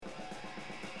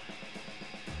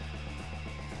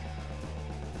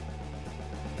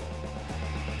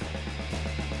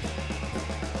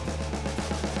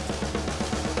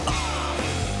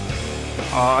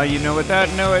Aw, you know what that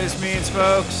noise means,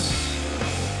 folks?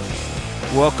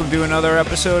 Welcome to another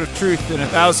episode of Truth in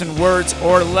 1,000 Words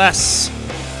or Less.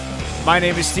 My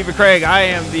name is Stephen Craig. I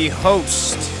am the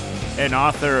host and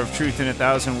author of Truth in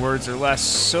 1,000 Words or Less.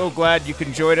 So glad you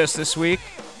can join us this week.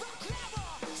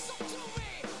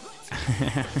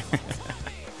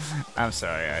 I'm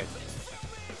sorry,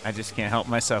 I just can't help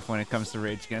myself when it comes to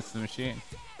Rage Against the Machine.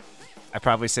 I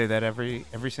probably say that every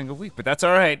single week, but that's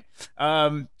all right.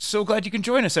 So glad you can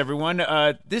join us, everyone.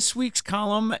 This week's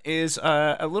column is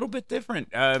a little bit different.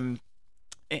 In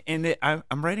that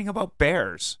I'm writing about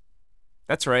bears.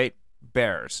 That's right,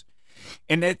 bears.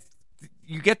 And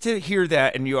you get to hear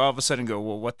that, and you all of a sudden go,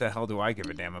 "Well, what the hell do I give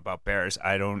a damn about bears?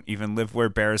 I don't even live where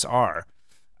bears are."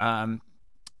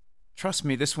 Trust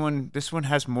me, this one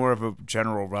has more of a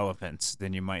general relevance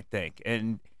than you might think,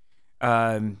 and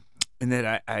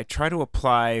that I try to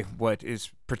apply what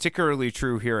is particularly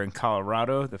true here in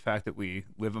Colorado, the fact that we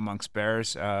live amongst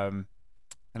bears, and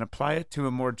apply it to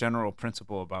a more general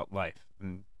principle about life.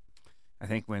 And I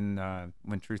think when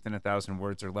Truth in 1,000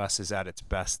 Words or Less is at its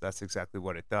best, that's exactly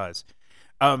what it does.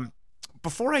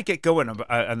 Before I get going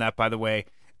on that, by the way,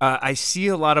 I see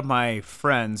a lot of my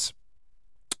friends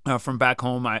from back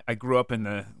home. I grew up in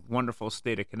the wonderful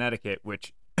state of Connecticut,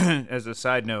 which, as a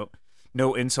side note,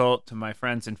 no insult to my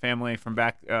friends and family from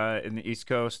back in the East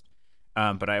Coast,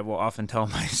 but I will often tell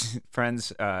my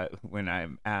friends when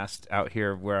I'm asked out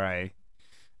here where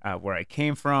I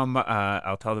came from,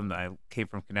 I'll tell them that I came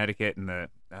from Connecticut, and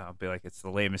I'll be like, it's the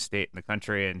lamest state in the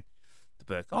country, and they'll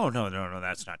be like, oh, no,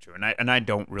 that's not true. And I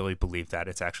don't really believe that.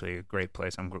 It's actually a great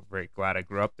place. I'm very glad I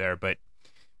grew up there, but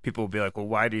people will be like, well,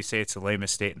 why do you say it's the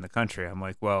lamest state in the country? I'm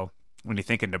like, well, when you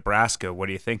think of Nebraska, what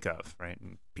do you think of, right?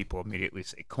 And people immediately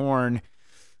say corn.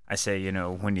 I say,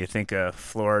 when you think of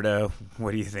Florida,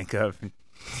 what do you think of?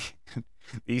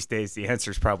 These days, the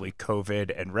answer is probably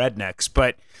COVID and rednecks.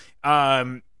 But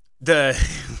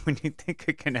when you think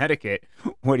of Connecticut,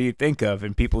 what do you think of?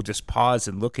 And people just pause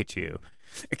and look at you.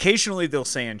 Occasionally, they'll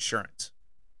say insurance,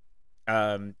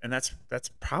 and that's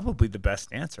probably the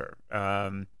best answer.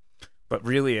 But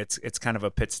really, it's kind of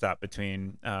a pit stop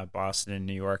between Boston and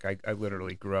New York. I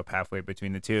literally grew up halfway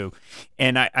between the two,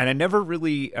 and I never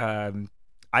really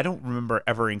I don't remember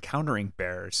ever encountering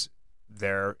bears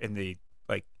there in the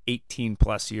 18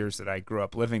 plus years that I grew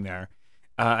up living there.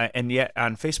 And yet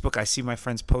on Facebook, I see my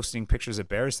friends posting pictures of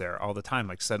bears there all the time.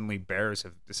 Like suddenly, bears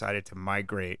have decided to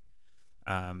migrate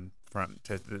to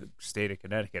the state of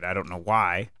Connecticut. I don't know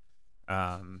why.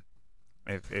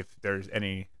 If there's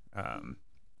any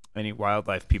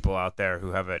wildlife people out there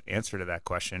who have an answer to that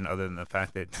question, other than the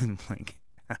fact that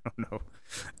I don't know,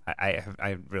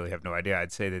 I really have no idea.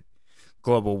 I'd say that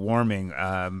global warming,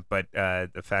 but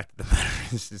the fact of the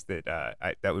matter is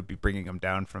that that would be bringing them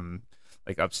down from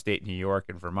upstate New York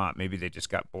and Vermont. Maybe they just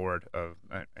got bored of,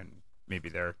 and maybe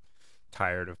they're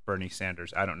tired of Bernie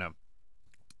Sanders. I don't know.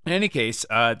 In any case,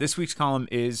 this week's column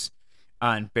is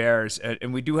on bears,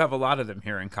 and we do have a lot of them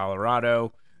here in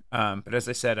Colorado. But as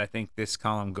I said, I think this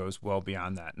column goes well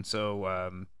beyond that. And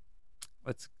so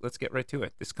let's get right to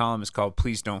it. This column is called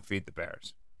Please Don't Feed the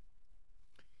Bears.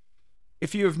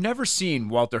 If you have never seen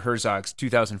Walter Herzog's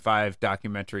 2005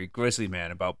 documentary Grizzly Man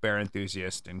about bear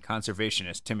enthusiast and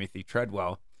conservationist Timothy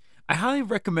Treadwell, I highly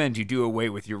recommend you do away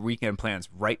with your weekend plans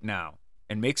right now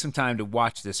and make some time to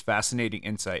watch this fascinating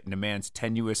insight into man's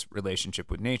tenuous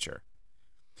relationship with nature.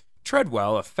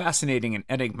 Treadwell, a fascinating and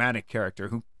enigmatic character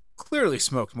who clearly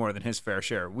smoked more than his fair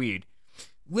share of weed,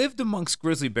 lived amongst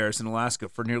grizzly bears in Alaska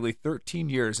for nearly 13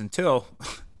 years until,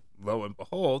 lo and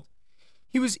behold,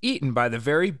 he was eaten by the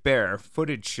very bear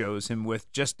footage shows him with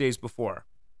just days before.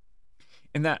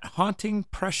 In that haunting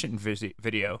prescient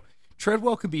video,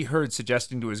 Treadwell could be heard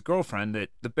suggesting to his girlfriend that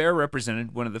the bear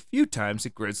represented one of the few times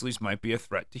that grizzlies might be a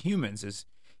threat to humans, as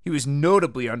he was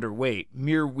notably underweight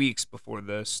mere weeks before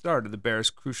the start of the bear's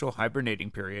crucial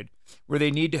hibernating period, where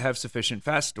they need to have sufficient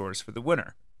fat stores for the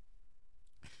winter.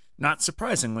 Not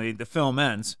surprisingly, the film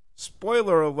ends.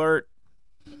 Spoiler alert.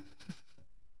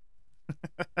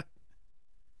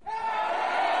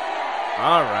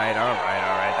 All right.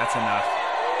 That's enough.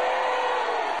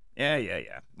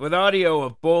 Yeah. With audio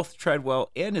of both Treadwell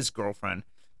and his girlfriend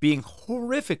being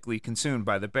horrifically consumed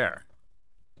by the bear.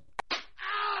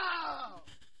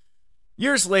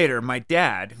 Years later, my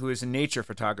dad, who is a nature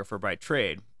photographer by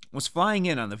trade, was flying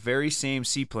in on the very same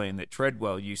seaplane that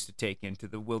Treadwell used to take into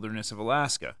the wilderness of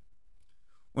Alaska.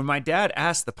 When my dad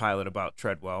asked the pilot about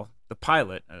Treadwell, the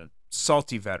pilot, a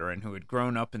salty veteran who had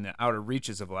grown up in the outer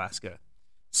reaches of Alaska,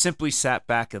 simply sat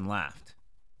back and laughed.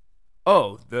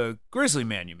 Oh, the grizzly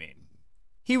man, you mean?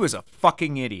 He was a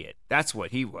fucking idiot. That's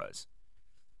what he was.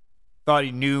 Thought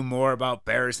he knew more about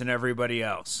bears than everybody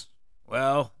else.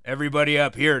 Well, everybody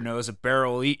up here knows a bear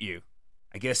will eat you.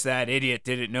 I guess that idiot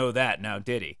didn't know that, now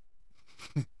did he?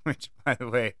 Which, by the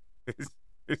way, is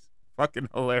fucking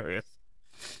hilarious.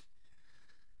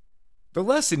 The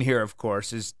lesson here, of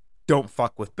course, is don't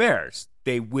fuck with bears.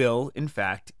 They will, in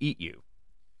fact, eat you.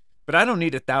 But I don't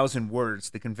need 1,000 words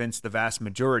to convince the vast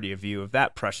majority of you of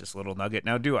that precious little nugget,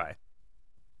 now do I?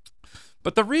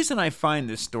 But the reason I find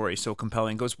this story so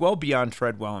compelling goes well beyond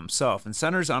Treadwell himself and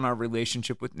centers on our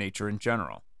relationship with nature in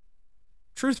general.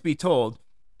 Truth be told,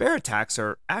 bear attacks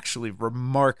are actually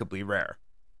remarkably rare.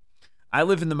 I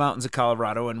live in the mountains of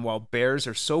Colorado, and while bears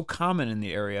are so common in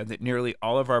the area that nearly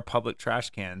all of our public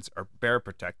trash cans are bear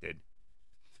protected,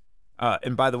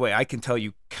 and by the way, I can tell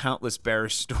you countless bear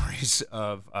stories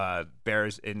of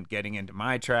bears getting into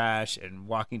my trash and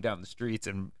walking down the streets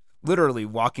and literally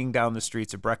walking down the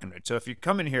streets of Breckenridge. So if you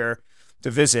come in here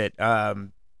to visit,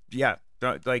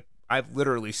 like I've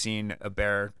literally seen a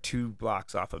bear 2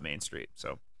 blocks off of Main Street.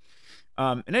 So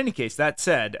in any case, that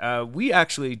said, we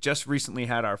actually just recently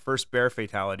had our first bear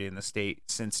fatality in the state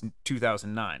since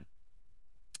 2009.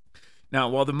 Now,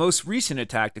 while the most recent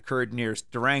attack occurred near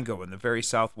Durango in the very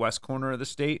southwest corner of the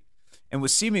state and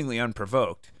was seemingly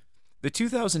unprovoked, the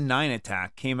 2009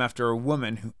 attack came after a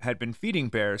woman who had been feeding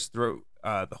bears through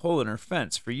the hole in her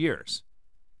fence for years.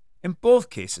 In both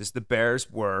cases, the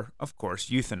bears were, of course,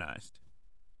 euthanized.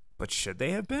 But should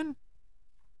they have been?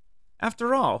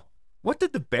 After all, what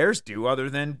did the bears do other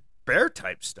than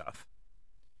bear-type stuff?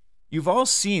 You've all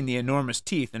seen the enormous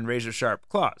teeth and razor-sharp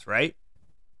claws, right?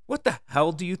 What the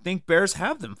hell do you think bears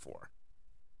have them for?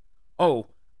 Oh,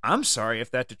 I'm sorry if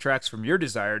that detracts from your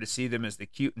desire to see them as the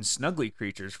cute and snuggly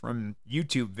creatures from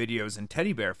YouTube videos and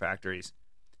teddy bear factories.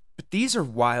 But these are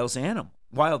wild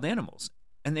animals,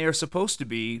 and they are supposed to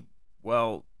be,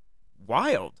 well,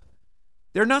 wild.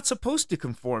 They're not supposed to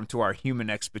conform to our human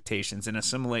expectations and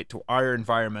assimilate to our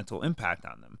environmental impact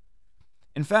on them.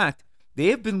 In fact, they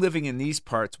have been living in these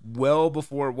parts well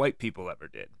before white people ever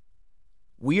did.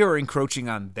 We are encroaching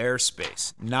on their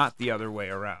space, not the other way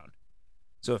around.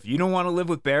 So if you don't want to live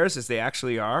with bears as they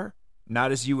actually are,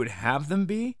 not as you would have them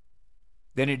be,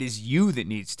 then it is you that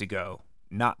needs to go,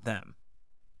 not them.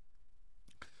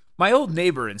 My old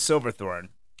neighbor in Silverthorne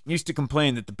used to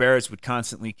complain that the bears would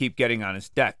constantly keep getting on his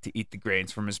deck to eat the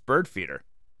grains from his bird feeder.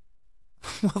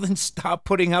 Well, then stop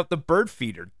putting out the bird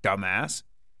feeder, dumbass.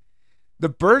 The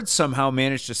birds somehow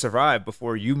managed to survive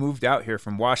before you moved out here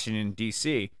from Washington,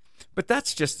 D.C., but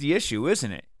that's just the issue,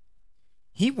 isn't it?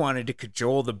 He wanted to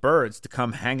cajole the birds to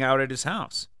come hang out at his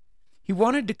house. He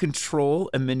wanted to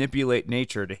control and manipulate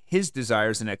nature to his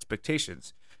desires and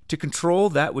expectations, to control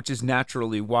that which is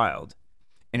naturally wild.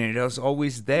 And it is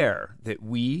always there that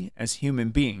we, as human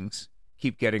beings,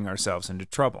 keep getting ourselves into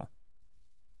trouble.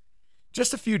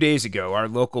 Just a few days ago, our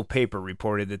local paper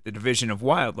reported that the Division of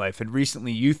Wildlife had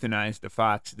recently euthanized a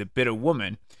fox that bit a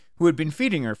woman who had been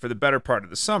feeding her for the better part of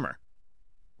the summer.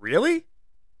 Really?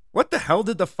 What the hell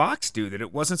did the fox do that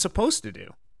it wasn't supposed to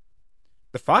do?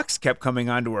 The fox kept coming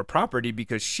onto her property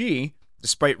because she,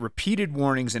 despite repeated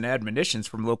warnings and admonitions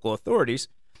from local authorities,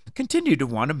 continued to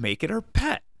want to make it her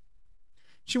pet.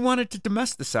 She wanted to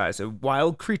domesticize a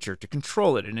wild creature to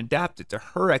control it and adapt it to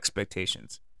her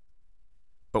expectations.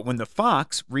 But when the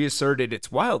fox reasserted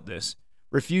its wildness,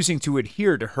 refusing to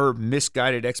adhere to her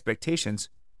misguided expectations,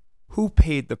 who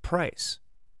paid the price?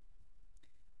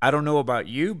 I don't know about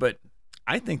you, but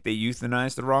I think they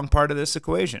euthanized the wrong part of this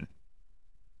equation.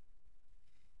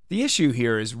 The issue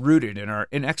here is rooted in our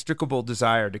inextricable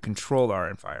desire to control our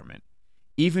environment,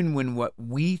 even when what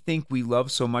we think we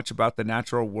love so much about the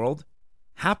natural world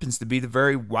happens to be the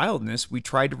very wildness we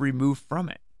try to remove from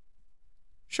it.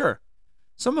 Sure,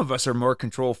 some of us are more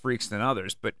control freaks than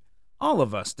others, but all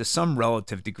of us, to some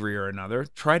relative degree or another,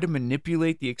 try to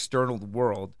manipulate the external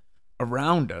world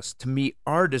around us to meet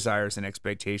our desires and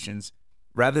expectations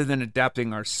rather than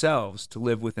adapting ourselves to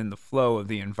live within the flow of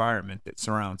the environment that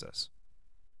surrounds us.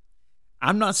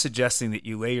 I'm not suggesting that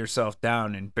you lay yourself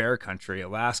down in bear country,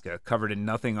 Alaska, covered in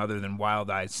nothing other than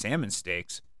wild-eyed salmon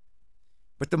steaks.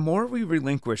 But the more we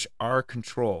relinquish our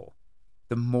control,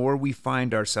 the more we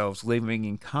find ourselves living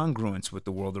in congruence with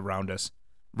the world around us,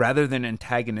 rather than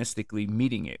antagonistically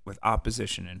meeting it with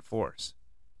opposition and force.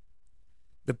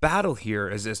 The battle here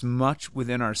is as much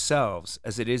within ourselves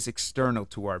as it is external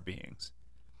to our beings.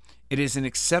 It is an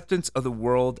acceptance of the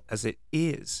world as it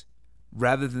is,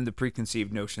 rather than the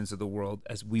preconceived notions of the world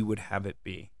as we would have it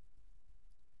be.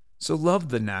 So love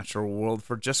the natural world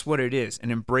for just what it is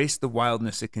and embrace the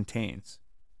wildness it contains.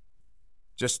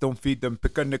 Just don't feed them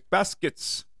picnic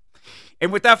baskets.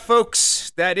 And with that, folks,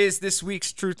 folks, that is this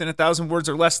week's Truth in 1,000 Words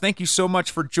or Less. Thank you so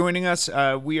much for joining us.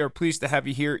 We are pleased to have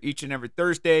you here each and every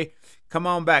Thursday. Come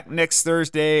on back next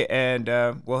Thursday, and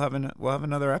we'll have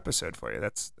another episode for you.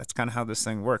 That's kind of how this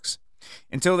thing works.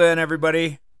 Until then,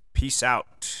 everybody, peace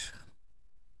out.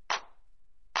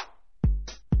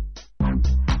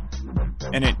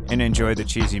 And enjoy the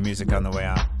cheesy music on the way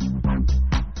out.